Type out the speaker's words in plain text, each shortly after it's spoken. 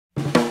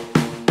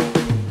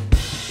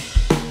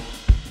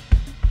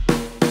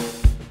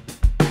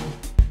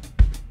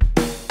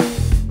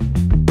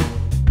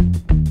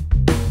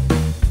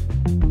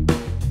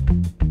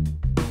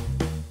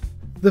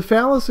The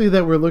fallacy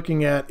that we're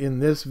looking at in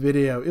this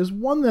video is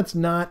one that's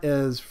not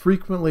as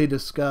frequently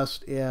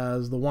discussed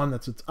as the one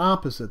that's its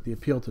opposite, the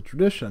appeal to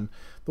tradition.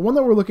 The one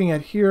that we're looking at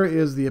here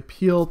is the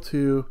appeal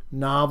to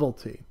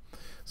novelty.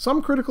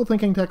 Some critical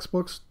thinking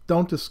textbooks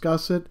don't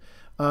discuss it.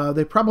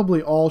 They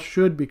probably all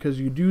should, because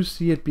you do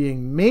see it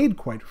being made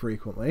quite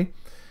frequently.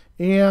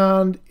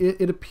 And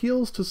it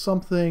appeals to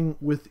something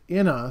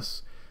within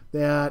us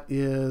that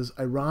is,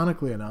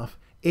 ironically enough,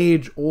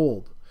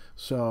 age-old.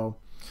 So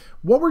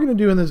what we're going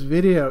to do in this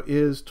video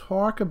is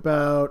talk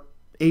about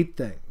 8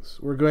 things.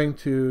 We're going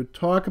to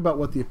talk about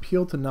what the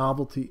appeal to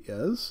novelty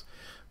is.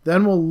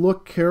 Then we'll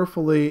look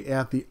carefully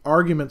at the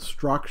argument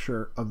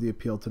structure of the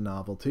appeal to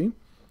novelty.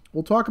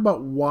 We'll talk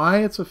about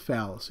why it's a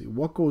fallacy,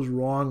 what goes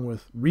wrong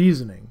with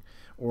reasoning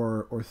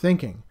or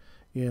thinking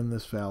in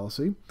this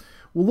fallacy.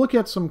 We'll look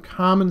at some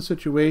common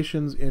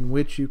situations in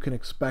which you can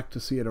expect to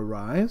see it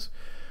arise.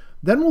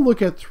 Then we'll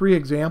look at 3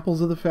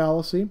 examples of the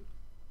fallacy.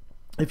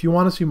 If you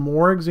want to see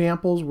more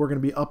examples, we're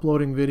going to be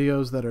uploading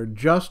videos that are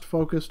just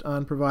focused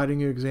on providing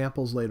you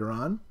examples later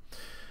on.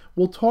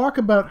 We'll talk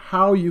about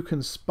how you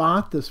can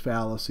spot this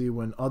fallacy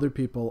when other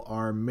people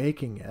are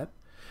making it.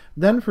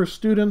 Then for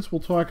students,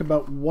 we'll talk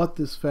about what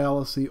this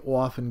fallacy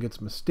often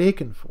gets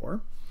mistaken for.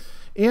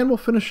 And we'll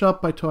finish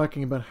up by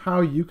talking about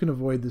how you can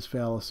avoid this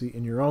fallacy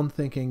in your own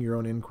thinking, your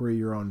own inquiry,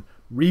 your own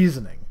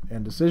reasoning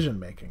and decision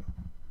making.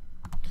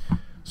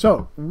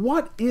 So,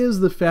 what is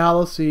the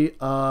fallacy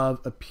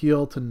of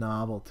appeal to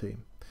novelty?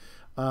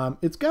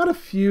 It's got a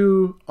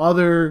few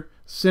other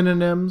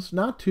synonyms,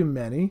 not too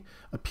many.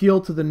 Appeal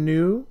to the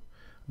new,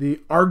 the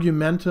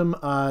argumentum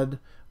ad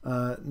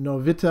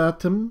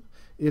novitatem,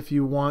 if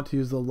you want to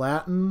use the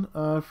Latin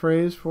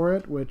phrase for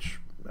it, which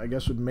I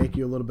guess would make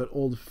you a little bit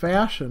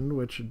old-fashioned,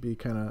 which would be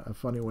kind of a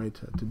funny way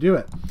to do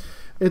it.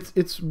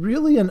 It's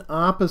really an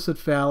opposite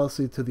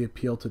fallacy to the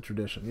appeal to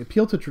tradition. The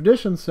appeal to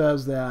tradition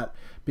says that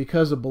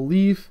because a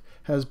belief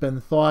has been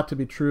thought to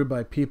be true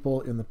by people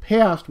in the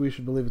past, we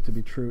should believe it to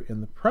be true in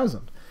the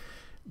present.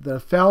 The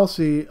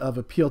fallacy of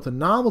appeal to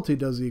novelty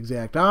does the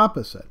exact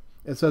opposite.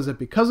 It says that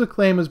because a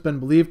claim has been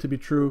believed to be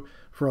true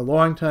for a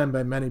long time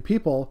by many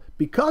people,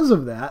 because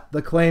of that,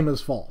 the claim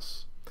is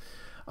false.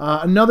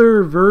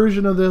 Another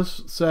version of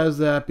this says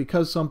that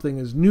because something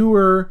is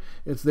newer,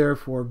 it's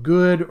therefore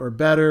good or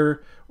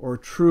better or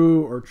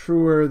true or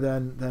truer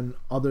than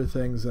other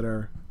things that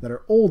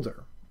are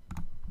older.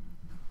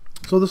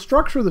 So the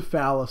structure of the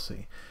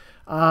fallacy,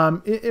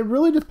 it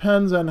really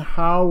depends on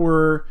how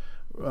we're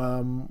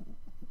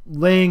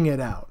laying it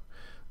out.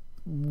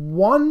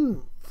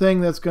 One thing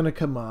that's going to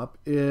come up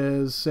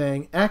is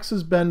saying X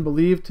has been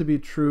believed to be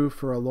true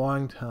for a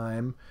long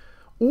time,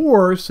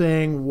 or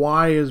saying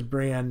Y is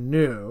brand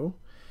new.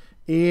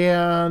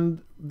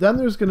 And then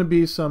there's going to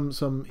be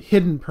some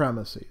hidden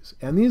premises.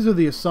 And these are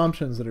the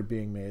assumptions that are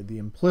being made, the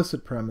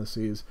implicit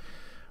premises.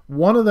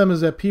 One of them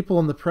is that people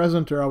in the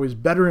present are always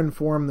better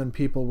informed than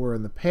people were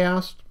in the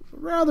past.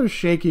 Rather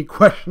shaky,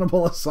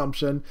 questionable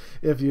assumption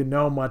if you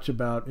know much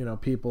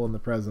about people in the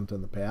present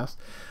and the past.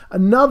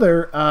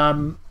 Another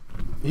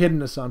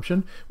hidden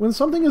assumption: when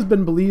something has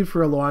been believed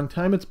for a long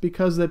time, it's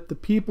because that the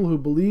people who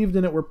believed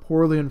in it were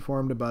poorly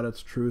informed about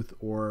its truth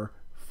or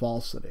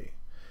falsity.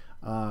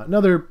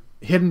 Another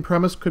hidden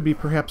premise could be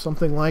perhaps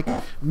something like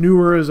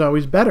newer is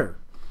always better.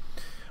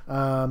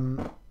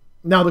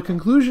 Now the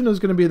conclusion is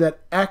going to be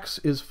that X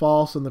is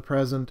false in the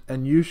present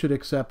and you should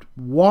accept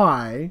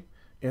Y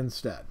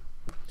instead.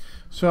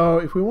 So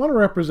if we want to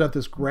represent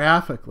this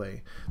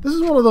graphically, this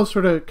is one of those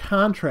sort of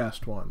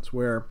contrast ones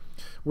where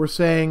we're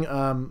saying,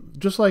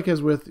 just like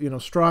as with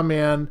straw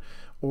man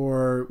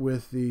or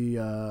with the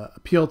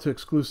appeal to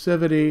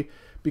exclusivity,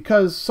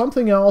 because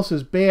something else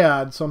is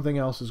bad, something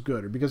else is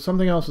good, or because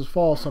something else is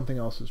false, something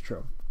else is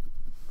true.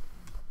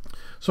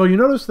 So you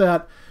notice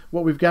that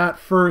what we've got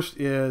first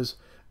is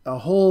a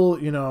whole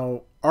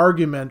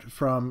argument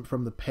from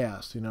the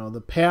past.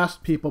 The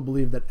past people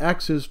believe that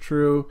X is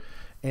true,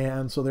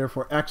 and so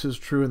therefore X is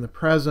true in the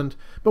present.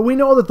 But we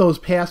know that those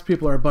past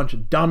people are a bunch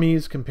of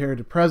dummies compared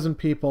to present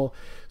people,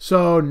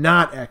 so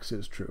not X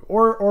is true.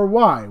 Or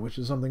Y, which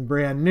is something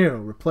brand new,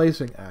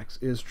 replacing X,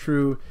 is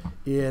true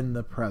in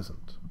the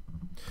present.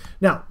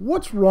 Now,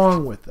 what's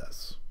wrong with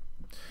this?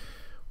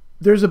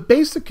 There's a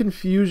basic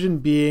confusion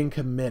being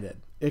committed.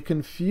 It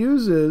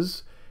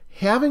confuses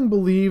having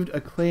believed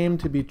a claim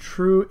to be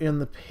true in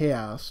the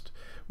past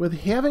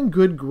with having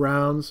good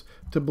grounds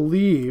to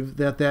believe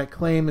that that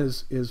claim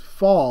is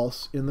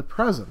false in the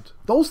present.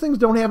 Those things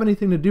don't have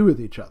anything to do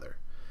with each other.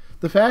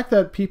 The fact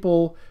that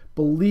people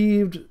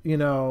believed,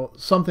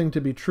 something to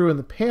be true in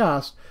the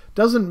past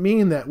doesn't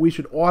mean that we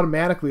should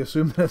automatically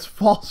assume that it's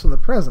false in the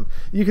present.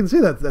 You can see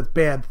that that's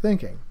bad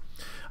thinking.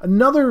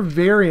 Another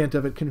variant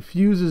of it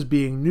confuses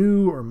being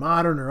new or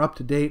modern or up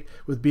to date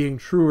with being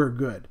true or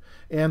good.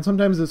 And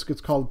sometimes this gets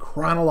called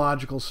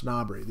chronological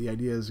snobbery. The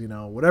idea is,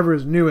 whatever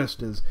is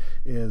newest is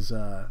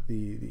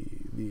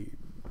the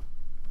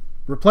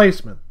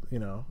replacement.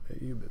 You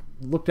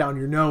look down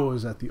your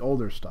nose at the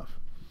older stuff.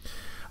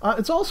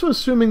 It's also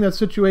assuming that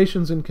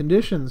situations and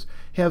conditions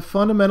have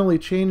fundamentally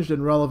changed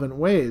in relevant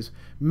ways,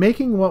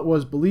 making what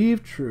was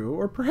believed true,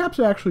 or perhaps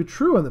actually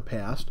true in the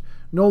past,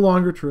 no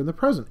longer true in the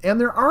present. And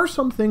there are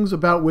some things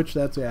about which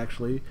that's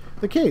actually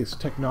the case.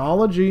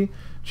 Technology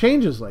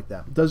changes like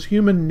that. Does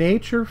human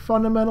nature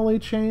fundamentally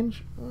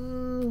change?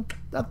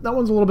 That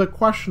one's a little bit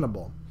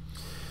questionable.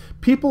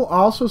 People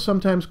also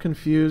sometimes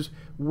confuse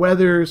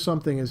whether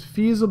something is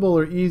feasible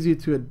or easy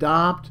to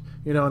adopt,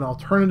 an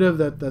alternative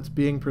that's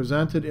being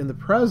presented in the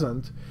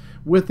present,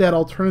 with that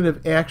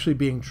alternative actually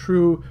being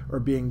true or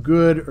being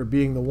good or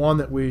being the one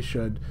that we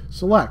should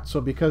select. So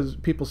because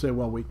people say,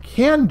 well, we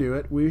can do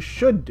it, we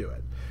should do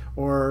it.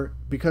 Or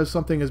because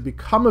something has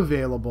become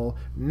available,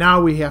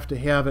 now we have to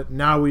have it,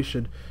 now we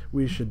should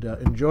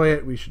enjoy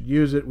it, we should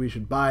use it, we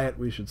should buy it,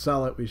 we should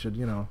sell it, we should,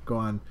 go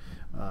on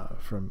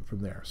from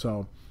there.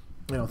 So,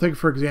 think,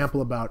 for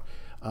example, about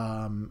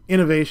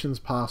innovations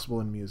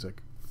possible in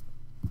music.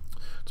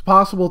 It's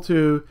possible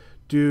to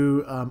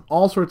do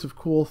all sorts of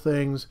cool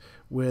things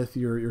with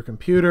your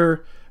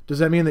computer. Does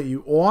that mean that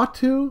you ought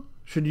to?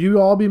 Should you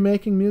all be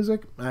making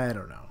music? I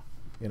don't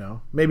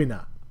know. Maybe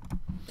not.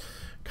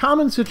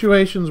 Common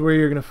situations where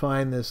you're going to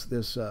find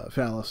this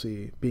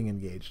fallacy being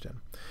engaged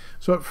in.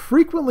 So it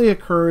frequently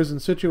occurs in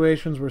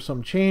situations where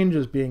some change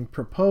is being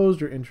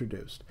proposed or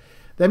introduced.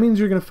 That means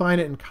you're going to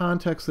find it in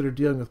contexts that are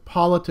dealing with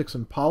politics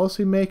and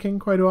policy making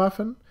quite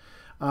often,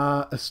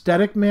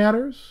 aesthetic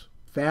matters,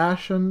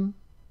 fashion,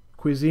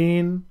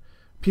 cuisine.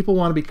 People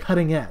want to be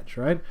cutting edge,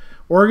 right?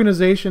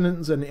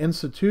 Organizations and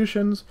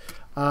institutions.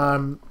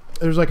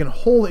 There's like a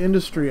whole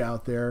industry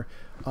out there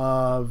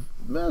of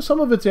some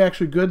of it's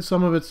actually good,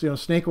 some of it's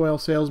snake oil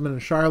salesmen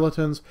and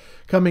charlatans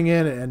coming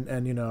in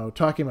and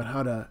talking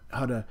about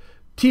how to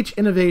teach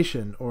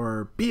innovation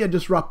or be a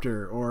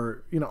disruptor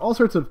or all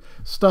sorts of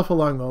stuff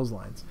along those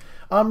lines.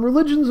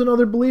 Religions and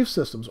other belief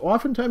systems.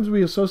 Oftentimes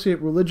we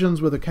associate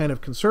religions with a kind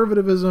of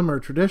conservatism or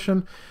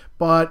tradition,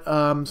 but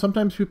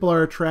sometimes people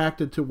are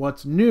attracted to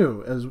what's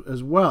new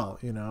as well,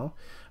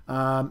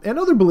 and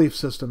other belief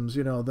systems,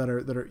 that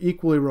are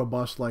equally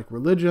robust, like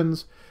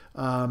religions,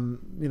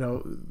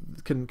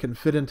 can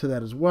fit into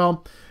that as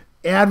well.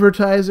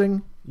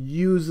 Advertising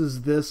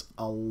uses this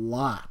a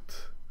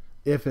lot.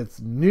 If it's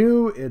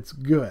new, it's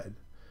good.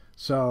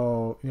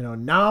 So,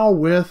 now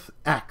with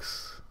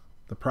X,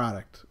 the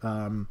product,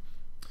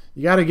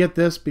 you got to get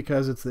this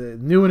because it's the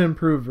new and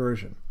improved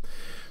version.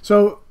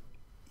 So,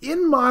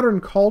 in modern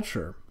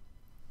culture,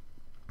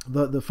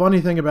 the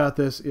funny thing about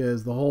this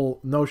is the whole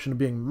notion of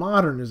being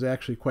modern is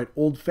actually quite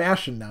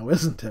old-fashioned now,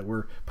 isn't it?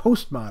 We're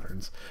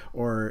postmoderns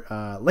or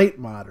late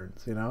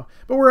moderns,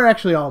 but we're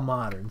actually all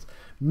moderns.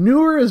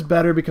 Newer is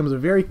better becomes a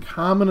very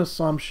common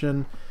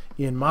assumption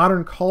in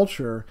modern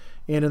culture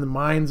and in the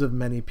minds of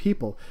many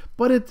people.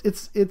 But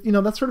it's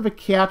that's sort of a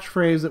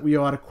catchphrase that we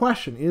ought to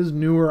question. Is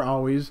newer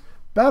always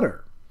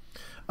better?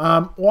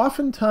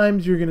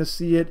 Oftentimes you're going to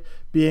see it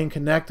being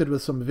connected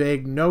with some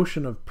vague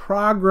notion of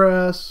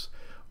progress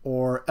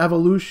or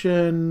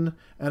evolution,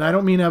 and I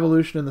don't mean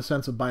evolution in the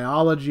sense of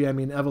biology. I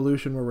mean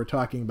evolution where we're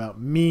talking about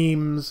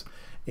memes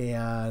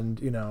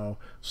and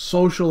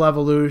social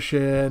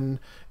evolution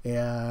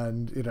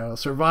and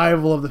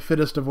survival of the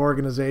fittest of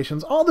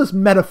organizations, all this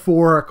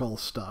metaphorical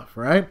stuff,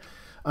 right?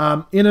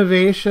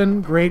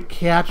 Innovation, great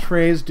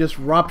catchphrase.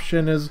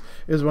 Disruption is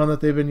one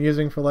that they've been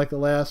using for like the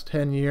last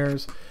 10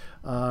 years.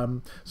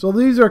 So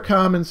these are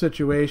common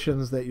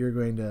situations that you're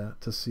going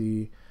to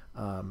see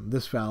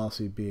this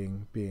fallacy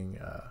being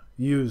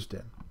used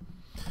in.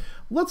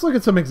 Let's look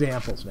at some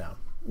examples now.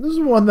 This is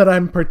one that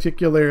I'm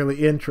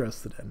particularly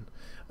interested in.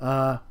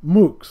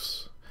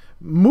 MOOCs.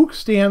 MOOC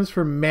stands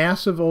for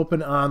Massive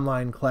Open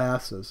Online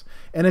Classes.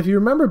 And if you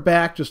remember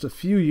back just a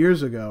few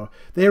years ago,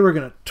 they were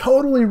going to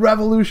totally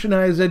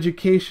revolutionize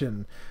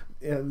education.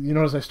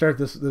 As I start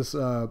this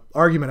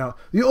argument out,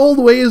 the old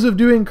ways of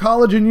doing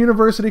college and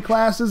university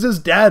classes is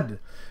dead.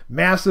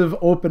 Massive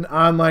open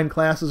online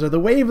classes are the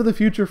wave of the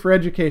future for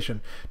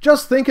education.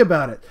 Just think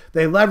about it.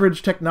 They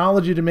leverage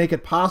technology to make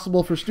it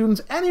possible for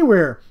students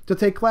anywhere to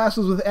take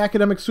classes with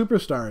academic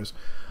superstars,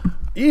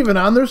 even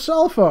on their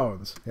cell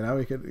phones.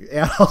 We could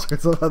add all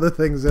sorts of other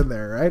things in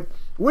there, right?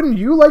 Wouldn't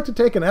you like to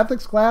take an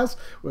ethics class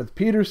with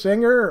Peter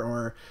Singer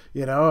or,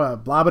 a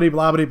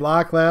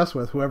blah class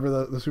with whoever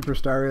the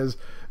superstar is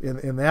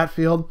in that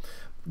field?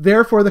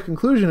 Therefore, the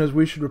conclusion is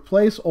we should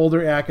replace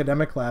older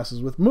academic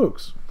classes with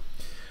MOOCs.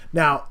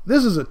 Now,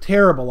 this is a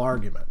terrible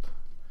argument.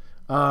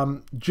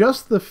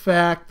 Just the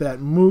fact that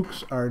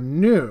MOOCs are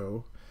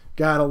new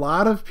got a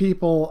lot of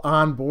people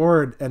on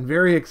board and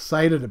very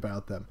excited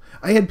about them.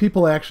 I had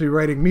people actually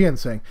writing me and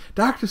saying,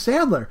 Dr.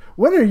 Sadler,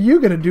 when are you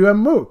going to do a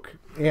MOOC?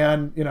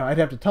 And, I'd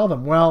have to tell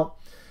them, well,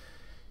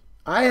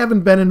 I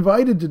haven't been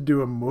invited to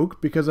do a MOOC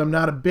because I'm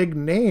not a big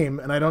name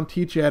and I don't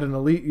teach at an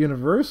elite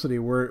university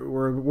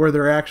where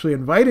they're actually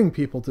inviting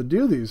people to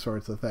do these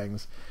sorts of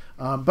things.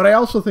 But I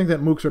also think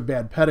that MOOCs are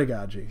bad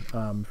pedagogy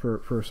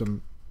for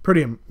some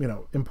pretty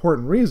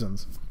important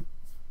reasons.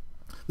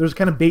 There's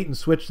kind of bait and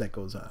switch that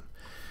goes on.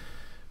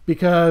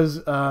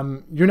 because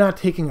you're not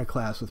taking a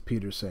class with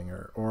Peter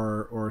Singer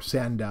or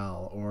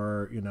Sandel,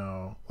 or, you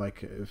know,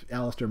 like if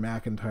Alistair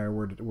McIntyre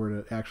were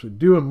to actually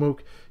do a MOOC,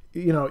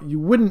 you know, you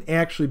wouldn't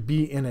actually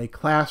be in a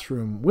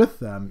classroom with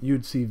them.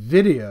 You'd see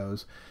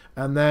videos,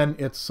 and then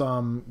it's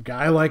some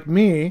guy like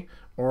me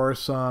or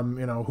some,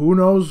 you know, who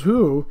knows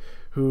who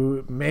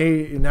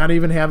may not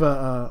even have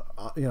a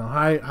you know,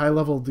 high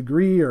level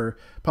degree or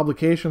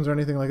publications or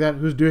anything like that,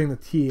 who's doing the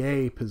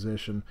TA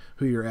position,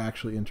 who you're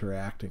actually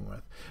interacting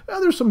with.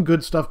 There's some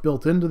good stuff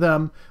built into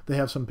them. They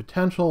have some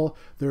potential.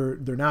 They're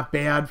not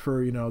bad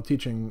for, you know,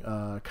 teaching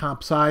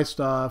comp sci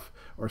stuff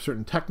or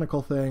certain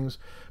technical things,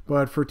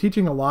 but for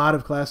teaching a lot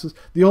of classes,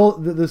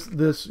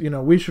 this you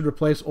know, we should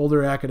replace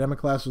older academic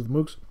classes with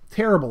MOOCs,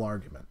 terrible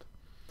argument.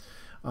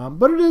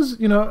 But it is,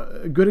 you know,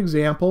 a good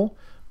example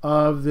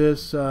of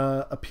this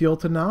appeal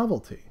to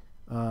novelty.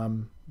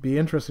 Be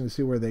interesting to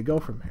see where they go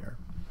from here.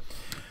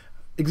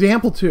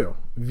 Example 2,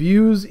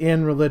 views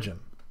in religion.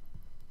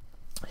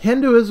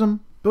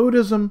 Hinduism,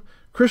 Buddhism,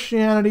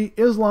 Christianity,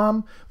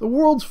 Islam, the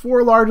world's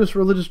 4 largest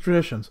religious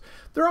traditions.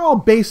 They're all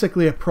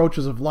basically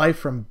approaches of life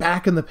from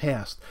back in the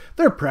past.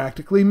 They're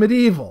practically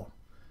medieval.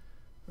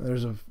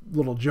 There's a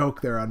little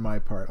joke there on my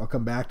part. I'll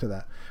come back to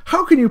that.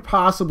 How can you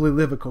possibly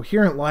live a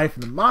coherent life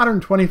in the modern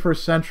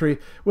 21st century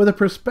with a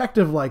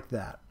perspective like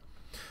that?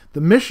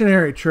 The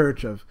missionary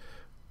church of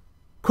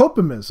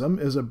Copimism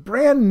is a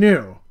brand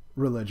new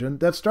religion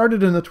that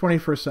started in the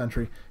 21st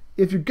century.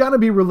 If you're going to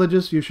be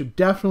religious, you should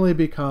definitely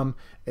become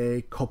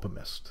a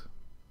Copimist.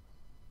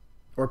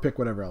 Or pick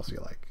whatever else you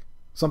like.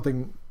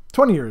 Something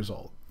 20 years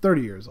old,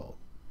 30 years old.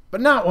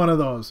 But not one of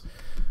those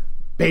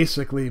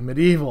basically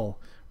medieval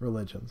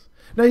religions.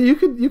 Now, you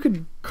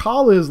could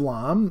call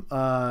Islam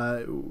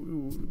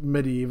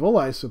medieval,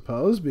 I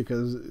suppose,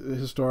 because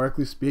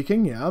historically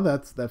speaking, yeah,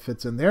 that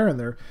fits in there. And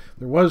there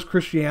was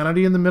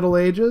Christianity in the Middle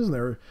Ages,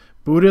 and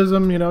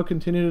Buddhism, you know,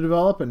 continued to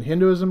develop, and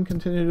Hinduism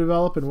continued to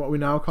develop in what we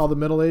now call the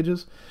Middle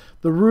Ages.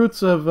 The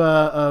roots of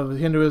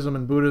Hinduism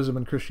and Buddhism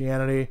and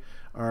Christianity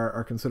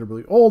are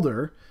considerably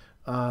older.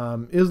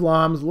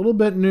 Islam is a little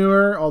bit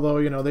newer, although,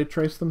 you know, they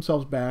trace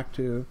themselves back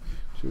to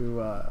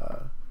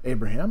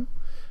Abraham.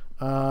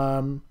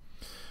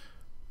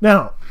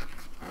 Now,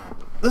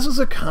 this is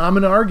a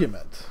common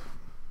argument,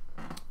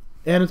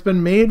 and it's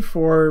been made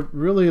for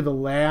really the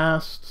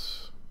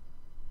last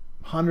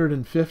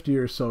 150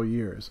 or so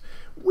years.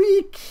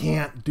 We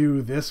can't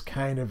do this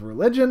kind of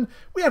religion.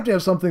 We have to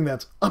have something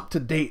that's up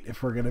to date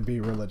if we're going to be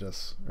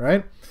religious,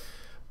 right?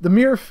 The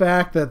mere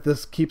fact that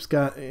this keeps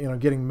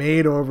getting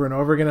made over and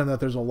over again, and that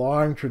there's a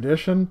long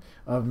tradition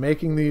of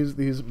making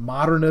these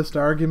modernist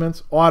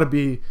arguments, ought to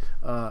be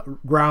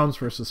grounds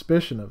for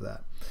suspicion of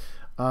that.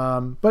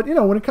 But, you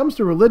know, when it comes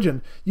to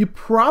religion, you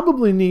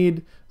probably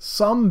need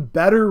some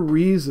better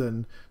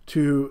reason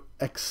to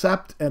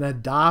accept and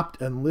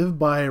adopt and live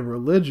by a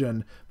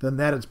religion than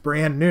that it's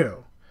brand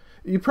new.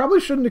 You probably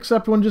shouldn't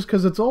accept one just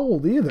because it's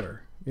old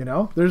either. You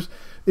know,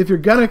 if you're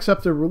going to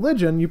accept a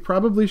religion, you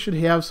probably should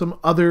have some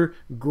other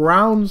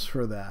grounds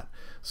for that.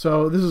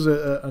 So this is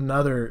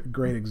another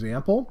great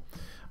example.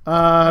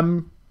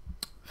 Fashion.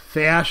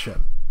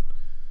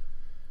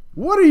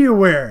 What are you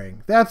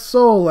wearing? That's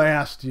so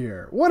last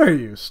year. What are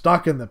you,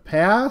 stuck in the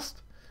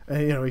past?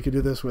 And, you know, we could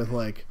do this with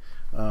like,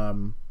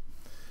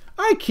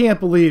 I can't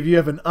believe you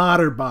have an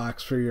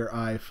OtterBox for your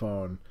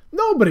iPhone.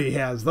 Nobody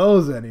has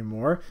those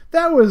anymore.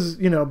 That was,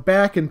 you know,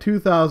 back in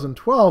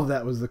 2012,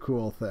 that was the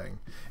cool thing.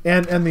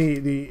 And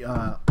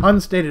the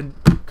unstated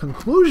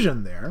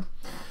conclusion there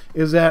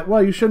is that,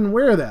 well, you shouldn't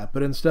wear that,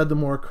 but instead the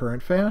more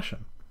current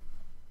fashion.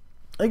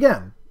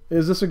 Again,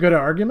 is this a good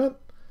argument?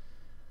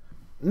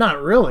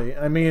 Not really.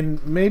 I mean,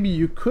 maybe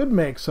you could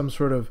make some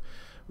sort of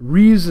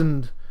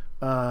reasoned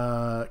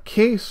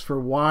case for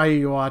why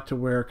you ought to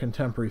wear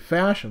contemporary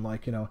fashion.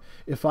 Like, you know,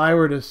 if I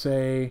were to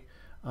say,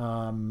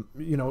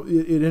 you know,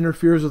 it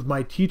interferes with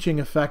my teaching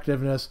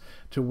effectiveness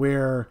to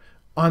wear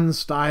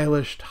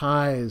unstylish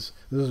ties.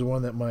 This is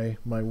one that my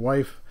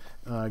wife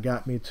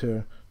got me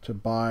to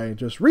buy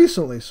just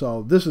recently,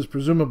 so this is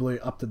presumably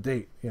up to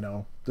date. You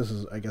know, this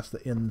is, I guess,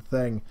 the in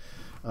thing,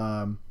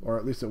 or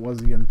at least it was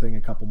the in thing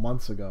a couple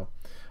months ago.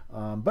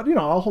 But, you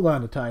know, I'll hold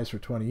on to ties for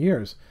 20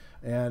 years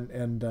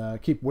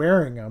and keep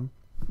wearing them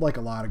like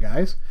a lot of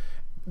guys.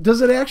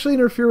 Does it actually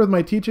interfere with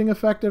my teaching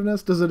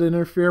effectiveness? Does it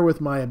interfere with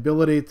my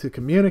ability to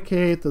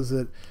communicate? Does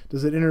it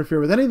interfere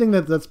with anything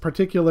that's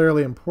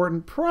particularly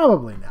important?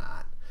 Probably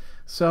not.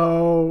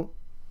 So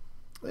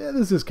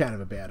this is kind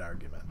of a bad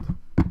argument.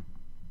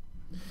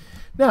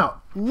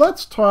 Now,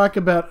 let's talk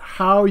about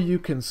how you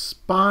can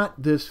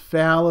spot this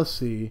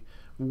fallacy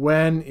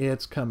when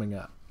it's coming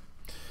up.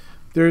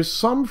 There's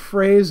some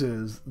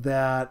phrases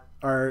that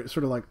are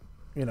sort of like,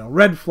 you know,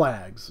 red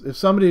flags. If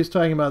somebody is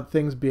talking about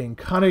things being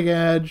cutting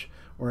edge,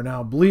 or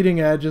now bleeding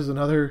edge is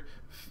another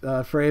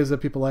phrase that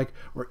people like,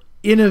 or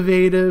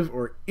innovative,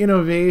 or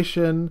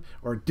innovation,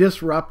 or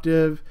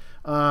disruptive,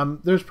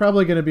 there's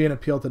probably going to be an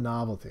appeal to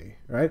novelty,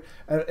 right?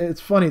 And it's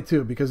funny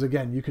too, because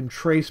again, you can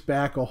trace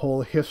back a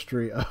whole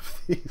history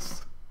of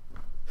these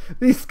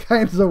These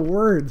kinds of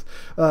words.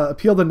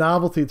 Appeal to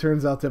novelty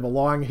turns out to have a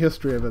long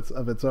history of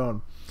its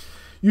own.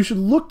 You should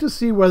look to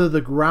see whether the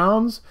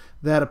grounds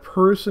that a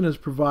person is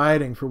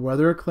providing for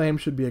whether a claim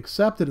should be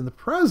accepted in the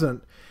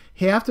present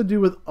have to do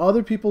with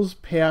other people's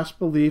past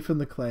belief in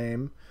the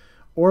claim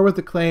or with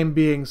the claim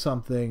being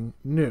something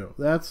new.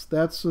 That's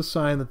a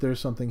sign that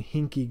there's something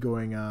hinky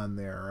going on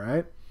there,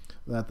 right?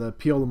 That the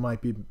appeal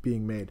might be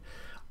being made.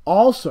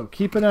 Also,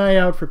 keep an eye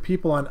out for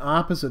people on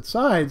opposite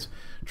sides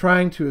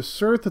trying to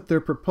assert that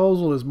their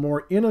proposal is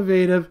more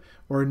innovative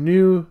or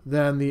new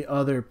than the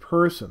other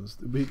person's.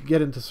 We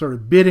get into sort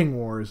of bidding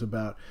wars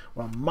about,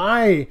 well,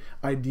 my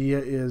idea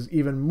is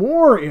even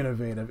more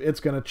innovative. It's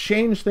going to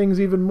change things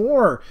even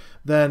more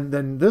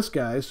than this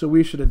guy's, so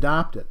we should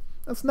adopt it.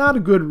 That's not a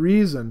good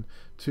reason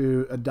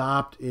to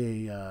adopt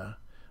a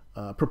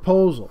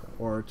proposal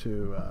or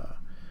to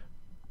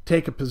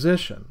take a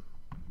position.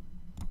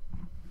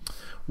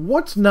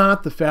 What's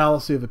not the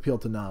fallacy of appeal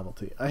to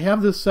novelty? I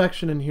have this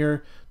section in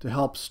here to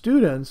help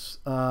students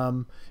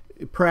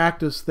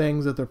practice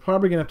things that they're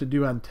probably going to have to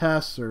do on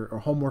tests or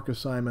homework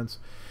assignments.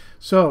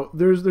 So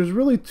there's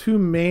really two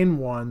main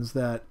ones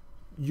that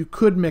you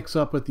could mix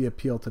up with the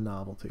appeal to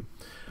novelty.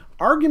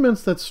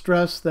 Arguments that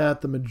stress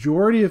that the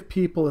majority of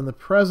people in the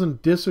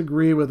present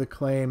disagree with a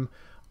claim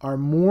are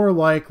more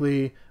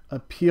likely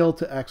appeal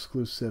to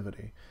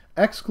exclusivity.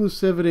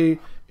 Exclusivity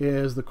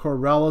is the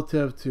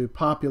correlative to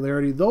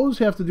popularity. Those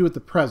have to do with the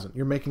present.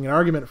 You're making an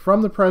argument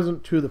from the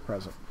present to the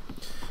present.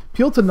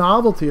 Appeal to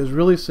novelty is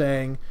really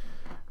saying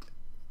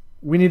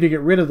we need to get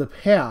rid of the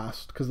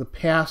past because the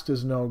past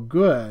is no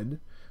good.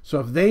 So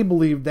if they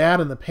believed that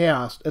in the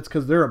past, it's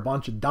because they're a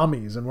bunch of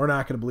dummies and we're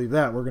not going to believe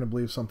that. We're going to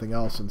believe something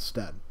else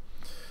instead.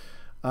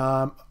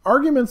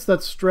 Arguments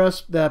that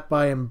stress that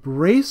by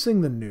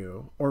embracing the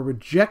new or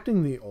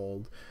rejecting the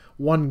old,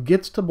 one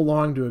gets to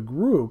belong to a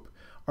group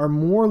are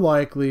more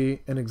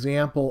likely an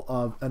example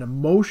of an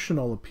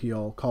emotional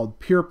appeal called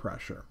peer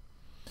pressure,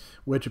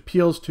 which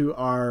appeals to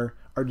our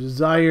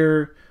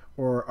desire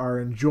or our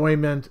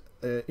enjoyment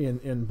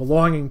in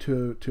belonging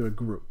to a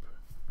group,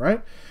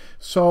 right?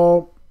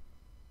 So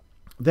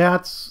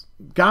that's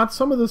got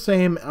some of the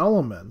same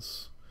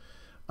elements,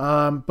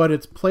 but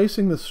it's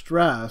placing the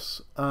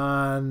stress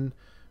on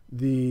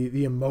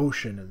the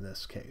emotion in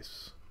this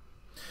case.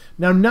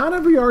 Now, not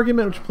every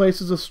argument which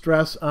places a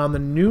stress on the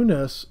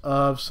newness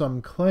of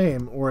some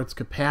claim or its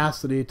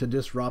capacity to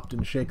disrupt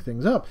and shake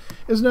things up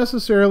is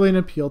necessarily an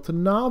appeal to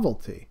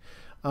novelty.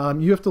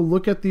 You have to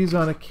look at these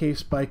on a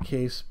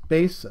case-by-case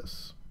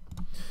basis.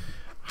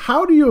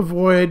 How do you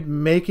avoid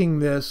making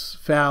this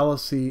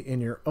fallacy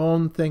in your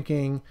own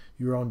thinking,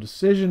 your own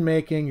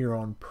decision-making, your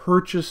own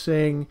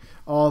purchasing,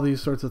 all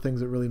these sorts of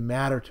things that really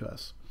matter to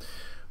us?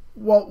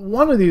 Well,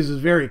 one of these is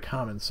very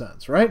common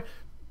sense, right?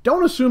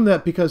 Don't assume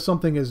that because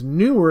something is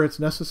newer, it's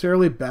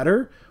necessarily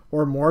better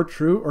or more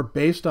true or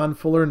based on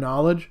fuller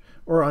knowledge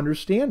or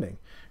understanding.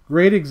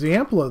 Great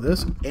example of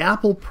this,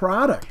 Apple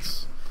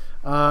products.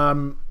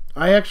 I'm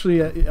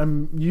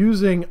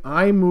using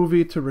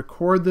iMovie to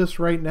record this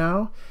right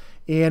now.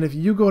 And if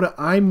you go to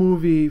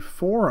iMovie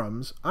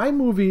forums,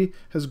 iMovie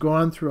has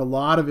gone through a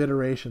lot of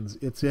iterations.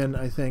 It's in,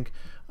 I think,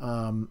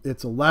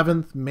 its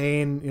 11th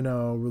main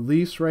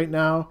release right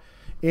now.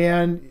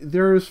 And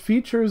there's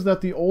features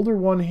that the older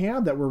one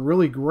had that were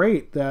really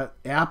great that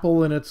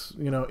Apple in its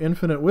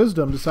infinite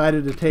wisdom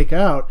decided to take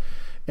out,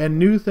 and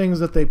new things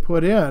that they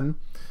put in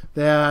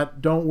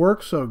that don't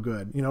work so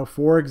good.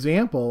 For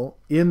example,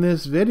 in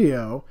this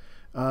video,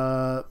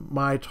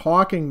 my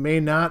talking may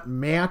not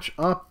match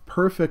up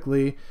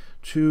perfectly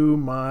to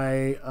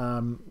my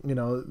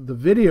the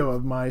video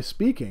of my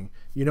speaking.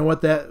 You know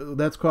what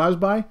that's caused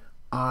by?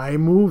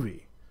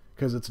 iMovie,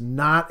 because it's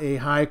not a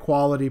high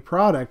quality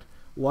product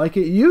like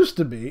it used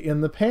to be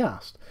in the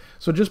past.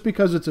 So just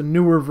because it's a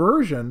newer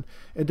version,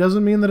 it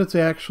doesn't mean that it's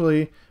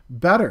actually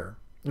better.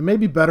 It may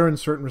be better in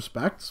certain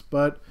respects,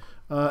 but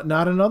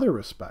not in other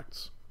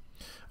respects.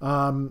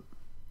 Same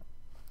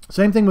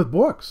thing with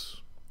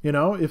books.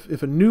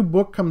 If a new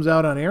book comes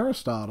out on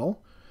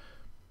Aristotle,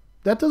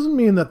 that doesn't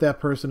mean that that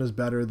person is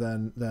better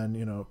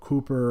than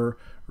Cooper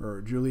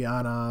or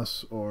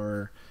Julianos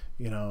or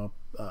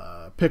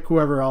pick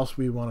whoever else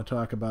we want to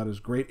talk about as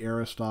great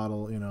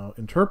Aristotle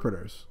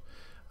interpreters.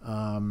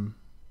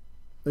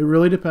 It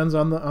really depends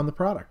on the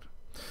product.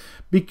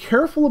 Be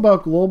careful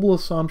about global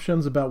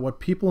assumptions about what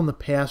people in the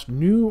past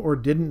knew or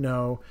didn't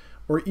know,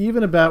 or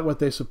even about what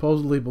they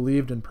supposedly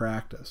believed and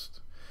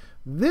practiced.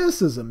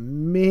 This is a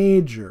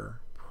major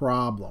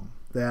problem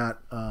that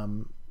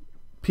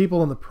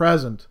people in the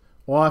present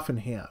often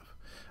have.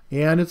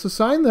 And it's a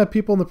sign that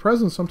people in the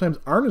present sometimes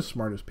aren't as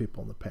smart as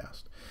people in the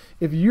past.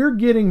 If you're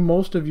getting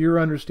most of your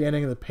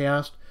understanding of the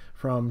past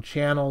from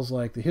channels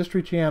like the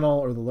History Channel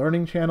or the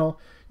Learning Channel,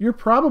 you've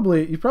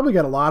probably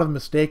got a lot of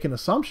mistaken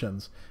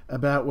assumptions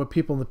about what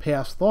people in the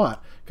past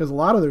thought, because a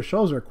lot of their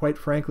shows are quite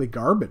frankly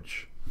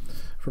garbage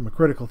from a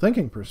critical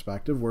thinking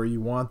perspective, where you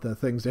want the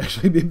things to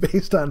actually be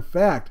based on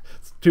fact.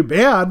 It's too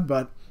bad,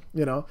 but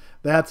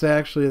that's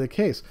actually the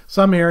case.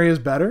 Some areas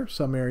better,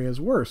 some areas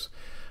worse.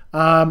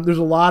 There's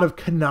a lot of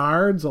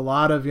canards, a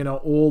lot of,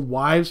 old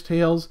wives'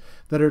 tales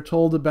that are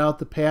told about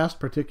the past,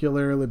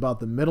 particularly about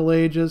the Middle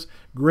Ages.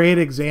 Great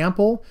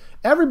example.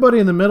 Everybody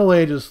in the Middle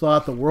Ages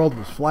thought the world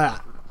was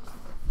flat.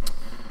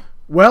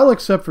 Well,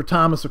 except for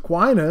Thomas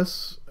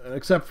Aquinas,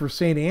 except for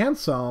St.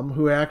 Anselm,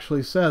 who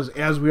actually says,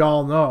 as we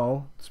all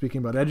know, speaking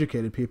about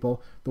educated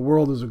people, the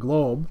world is a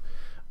globe.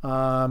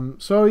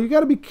 So you got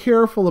to be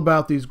careful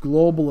about these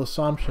global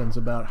assumptions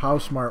about how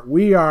smart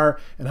we are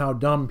and how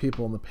dumb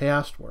people in the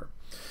past were.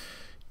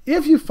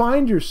 If you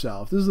find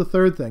yourself, this is the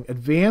third thing,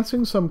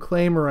 advancing some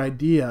claim or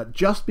idea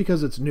just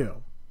because it's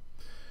new,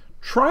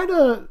 try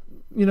to,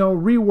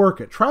 rework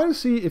it. Try to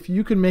see if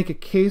you can make a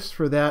case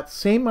for that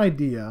same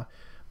idea,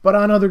 but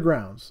on other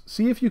grounds.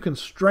 See if you can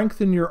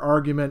strengthen your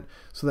argument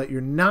so that you're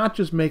not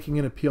just making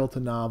an appeal to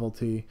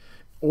novelty,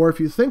 or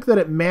if you think that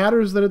it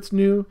matters that it's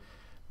new,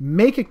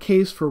 make a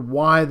case for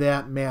why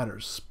that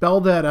matters. Spell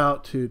that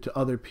out to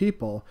other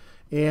people,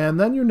 and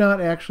then you're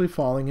not actually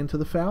falling into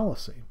the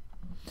fallacy.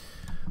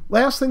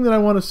 Last thing that I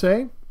want to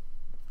say,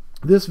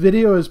 this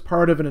video is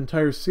part of an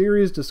entire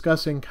series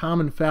discussing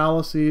common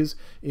fallacies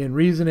in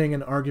reasoning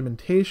and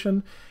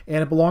argumentation,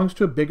 and it belongs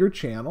to a bigger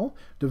channel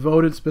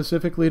devoted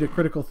specifically to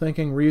critical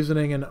thinking,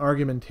 reasoning, and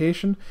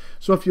argumentation.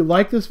 So if you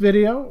like this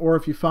video, or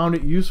if you found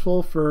it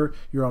useful for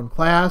your own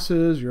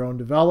classes, your own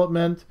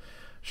development,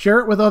 share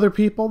it with other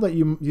people that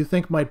you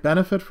think might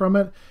benefit from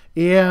it,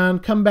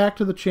 and come back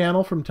to the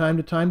channel from time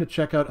to time to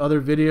check out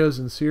other videos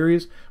and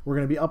series. We're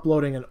going to be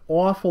uploading an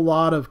awful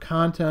lot of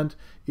content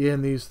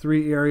in these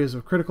three areas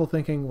of critical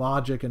thinking,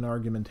 logic, and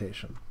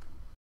argumentation.